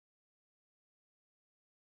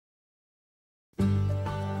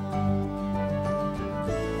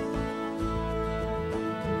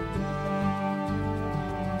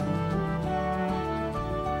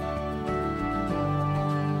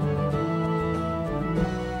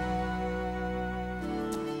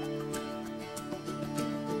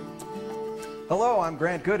Hello, I'm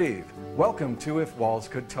Grant Goodeve. Welcome to If Walls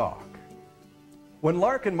Could Talk. When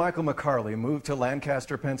Lark and Michael McCarley moved to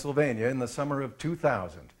Lancaster, Pennsylvania in the summer of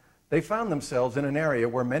 2000, they found themselves in an area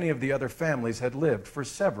where many of the other families had lived for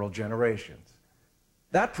several generations.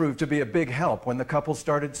 That proved to be a big help when the couple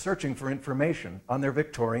started searching for information on their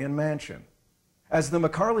Victorian mansion. As the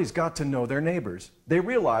McCarleys got to know their neighbors, they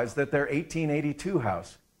realized that their 1882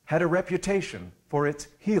 house had a reputation for its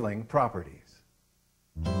healing properties.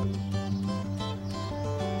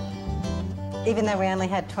 Even though we only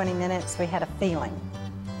had 20 minutes, we had a feeling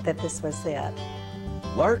that this was it.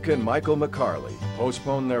 Lark and Michael McCarley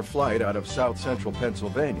postponed their flight out of South Central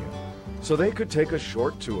Pennsylvania so they could take a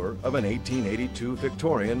short tour of an 1882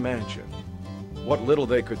 Victorian mansion. What little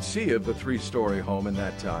they could see of the three-story home in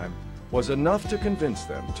that time was enough to convince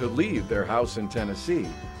them to leave their house in Tennessee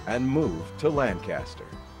and move to Lancaster.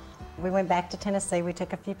 We went back to Tennessee, we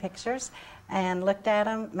took a few pictures and looked at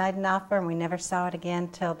them, made an offer, and we never saw it again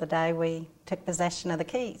till the day we took possession of the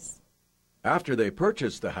keys. After they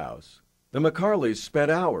purchased the house, the McCarleys spent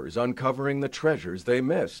hours uncovering the treasures they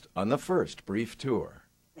missed on the first brief tour.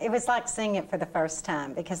 It was like seeing it for the first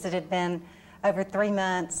time because it had been over 3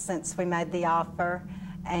 months since we made the offer,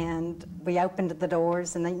 and we opened the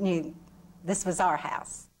doors and they knew this was our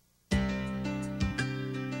house.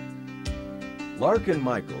 Lark and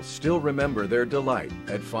Michael still remember their delight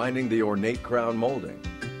at finding the ornate crown molding,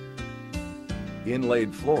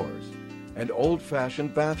 inlaid floors, and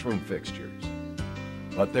old-fashioned bathroom fixtures.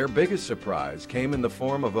 But their biggest surprise came in the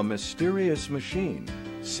form of a mysterious machine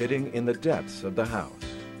sitting in the depths of the house.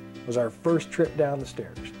 It was our first trip down the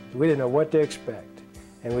stairs. We didn't know what to expect,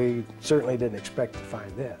 and we certainly didn't expect to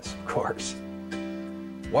find this, of course.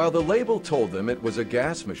 While the label told them it was a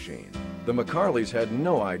gas machine, the McCarleys had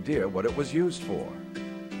no idea what it was used for.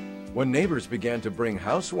 When neighbors began to bring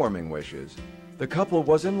housewarming wishes, the couple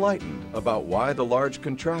was enlightened about why the large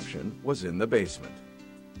contraption was in the basement.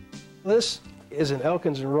 This is an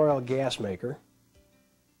Elkins and Royal gas maker,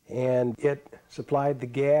 and it supplied the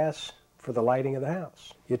gas for the lighting of the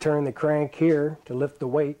house. You turn the crank here to lift the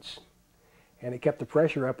weights, and it kept the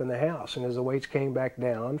pressure up in the house, and as the weights came back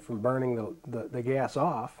down from burning the gas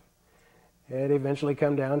off, it eventually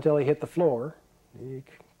come down until he hit the floor. You,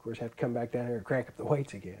 of course, have to come back down here and crank up the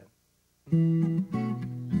weights again.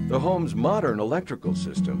 The home's modern electrical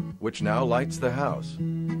system, which now lights the house,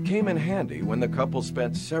 came in handy when the couple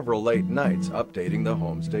spent several late nights updating the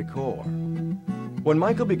home's decor. When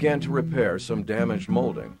Michael began to repair some damaged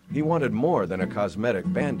molding, he wanted more than a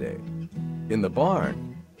cosmetic Band-Aid. In the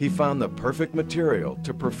barn, he found the perfect material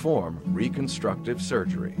to perform reconstructive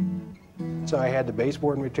surgery. So I had the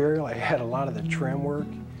baseboard material, I had a lot of the trim work.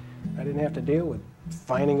 I didn't have to deal with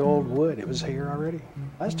finding old wood. It was here already.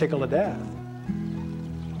 I was tickled to death.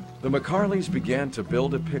 The McCarleys began to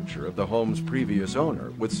build a picture of the home's previous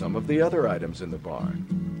owner with some of the other items in the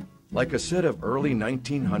barn, like a set of early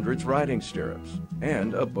 1900s riding stirrups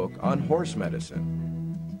and a book on horse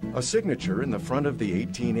medicine. A signature in the front of the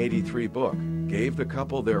 1883 book gave the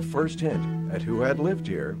couple their first hint at who had lived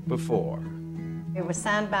here before. It was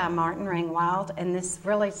signed by Martin Ringwald, and this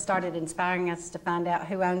really started inspiring us to find out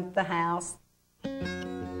who owned the house.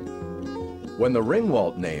 When the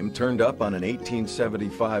Ringwald name turned up on an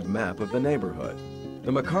 1875 map of the neighborhood,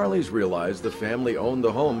 the McCarleys realized the family owned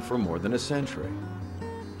the home for more than a century.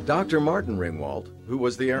 Dr. Martin Ringwald, who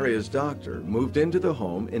was the area's doctor, moved into the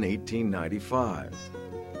home in 1895.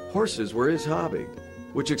 Horses were his hobby,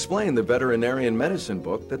 which explained the veterinarian medicine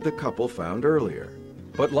book that the couple found earlier.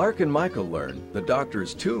 But Lark and Michael learned the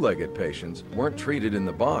doctor's two-legged patients weren't treated in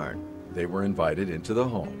the barn. They were invited into the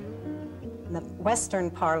home. The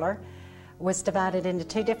western parlor was divided into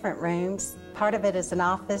 2 different rooms. Part of it is an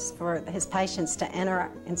office for his patients to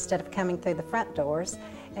enter instead of coming through the front doors,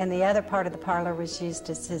 and the other part of the parlor was used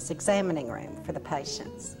as his examining room for the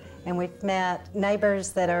patients. And we've met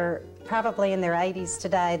neighbors that are probably in their 80s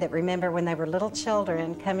today that remember when they were little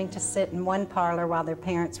children coming to sit in one parlor while their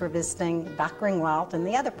parents were visiting Doc Ringwald in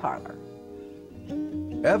the other parlor.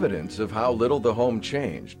 Evidence of how little the home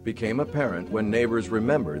changed became apparent when neighbors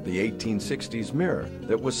remembered the 1860s mirror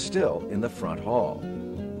that was still in the front hall.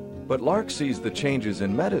 But Lark sees the changes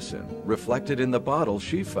in medicine reflected in the bottles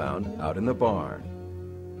she found out in the barn.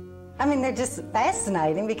 I mean, they're just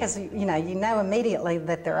fascinating because, you know immediately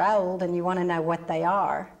that they're old and you want to know what they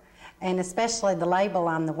are. And especially the label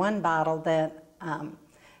on the one bottle that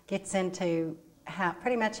gets into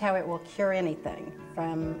pretty much how it will cure anything,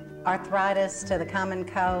 from arthritis to the common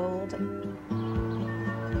cold.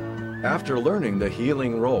 After learning the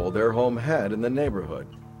healing role their home had in the neighborhood,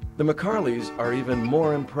 the McCarleys are even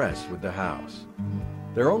more impressed with the house.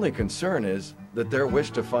 Their only concern is that their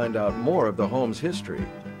wish to find out more of the home's history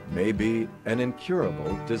may be an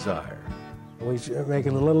incurable desire. We're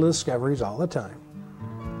making little discoveries all the time.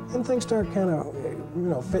 And things start kind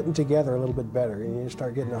of, fitting together a little bit better. And you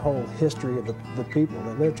start getting the whole history of the people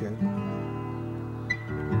that lived here.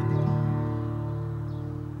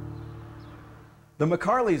 The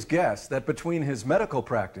McCarleys guessed that between his medical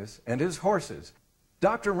practice and his horses,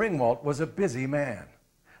 Dr. Ringwalt was a busy man.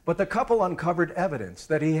 But the couple uncovered evidence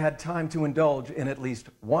that he had time to indulge in at least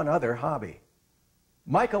one other hobby.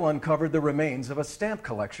 Michael uncovered the remains of a stamp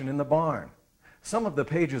collection in the barn. Some of the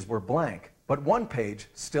pages were blank, but one page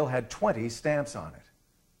still had 20 stamps on it.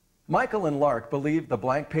 Michael and Lark believed the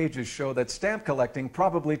blank pages show that stamp collecting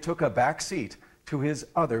probably took a back seat to his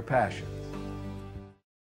other passions.